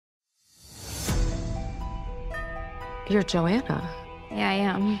You're Joanna. Yeah, I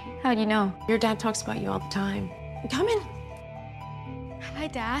am. How'd you know? Your dad talks about you all the time. Come in. Hi,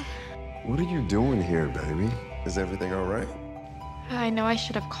 Dad. What are you doing here, baby? Is everything all right? I know I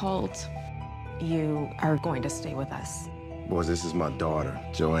should have called. You are going to stay with us. Boys, this is my daughter,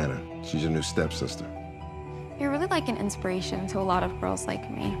 Joanna. She's your new stepsister. You're really like an inspiration to a lot of girls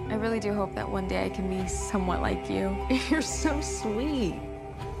like me. I really do hope that one day I can be somewhat like you. You're so sweet.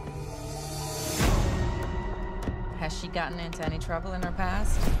 Has she gotten into any trouble in her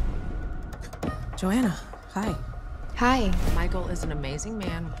past? Joanna, hi. Hi. Michael is an amazing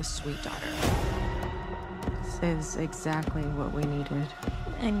man with a sweet daughter. This is exactly what we needed.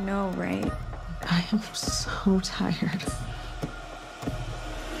 I know, right? I am so tired.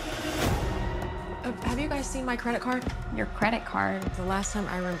 Have you guys seen my credit card? Your credit card. The last time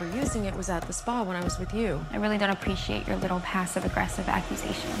I remember using it was at the spa when I was with you. I really don't appreciate your little passive-aggressive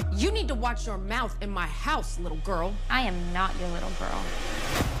accusation. You need to watch your mouth in my house, little girl. I am not your little girl.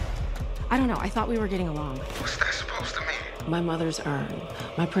 I don't know, I thought we were getting along. What's that supposed to mean? My mother's urn,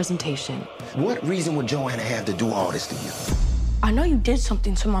 my presentation. What reason would Joanna have to do all this to you? I know you did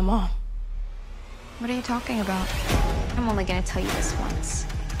something to my mom. What are you talking about? I'm only gonna tell you this once.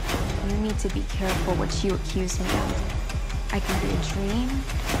 You need to be careful what you accuse me of. I can be a dream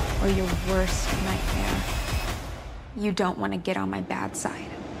or your worst nightmare. You don't want to get on my bad side.